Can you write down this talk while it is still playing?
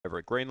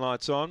it. Green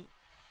light's on.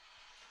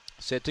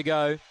 Set to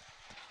go.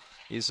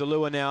 Here's the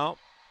lure now.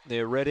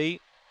 They're ready.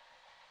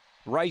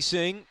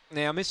 Racing.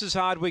 Now, Mrs.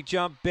 Hardwick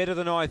jumped better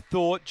than I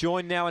thought.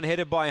 Joined now and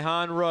headed by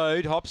Han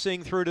Road.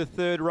 Hopsing through to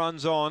third,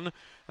 runs on.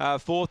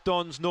 Fourth,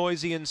 Don's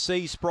Noisy and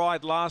Sea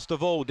Sprite last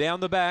of all. Down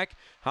the back,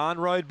 Han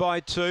Road by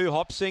 2.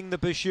 Hopsing the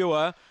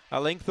pursuer.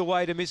 A length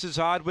away to Mrs.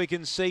 Hardwick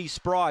and Sea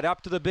Sprite.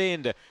 Up to the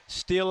bend.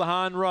 Still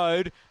Han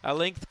Road. A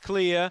length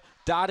clear.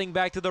 Darting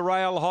back to the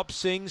rail.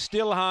 Hopsing.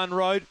 Still Han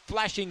Road.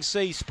 Flashing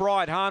Sea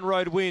Sprite. Han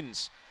Road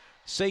wins.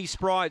 Sea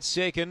Sprite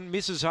second.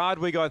 Mrs.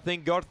 Hardwick, I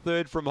think, got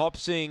third from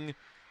Hopsing.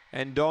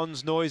 And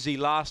Don's Noisy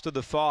last of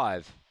the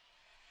 5.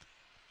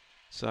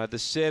 So the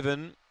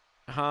 7,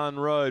 Han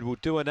Road, will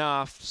do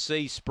enough.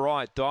 Sea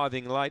Sprite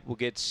diving late will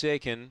get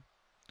second.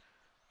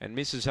 And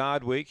Mrs.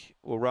 Hardwick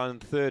will run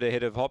third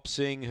ahead of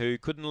Hopsing, who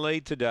couldn't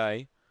lead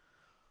today.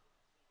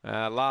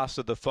 Last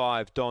of the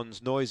 5,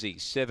 Don's Noisy.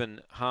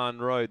 7, Han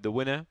Road, the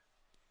winner.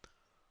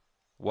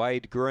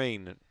 Wade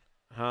Green.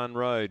 Han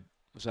Road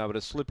was able to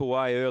slip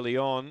away early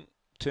on.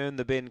 Turn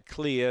the bend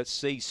clear.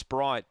 Sea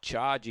Sprite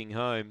charging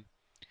home.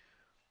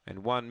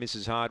 And 1,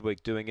 Mrs.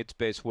 Hardwick, doing its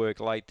best work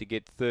late to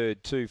get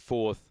third. 2,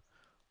 fourth,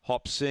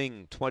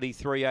 Hopsing.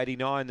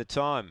 23.89 the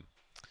time.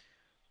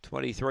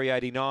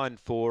 23.89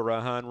 for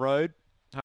Han Road.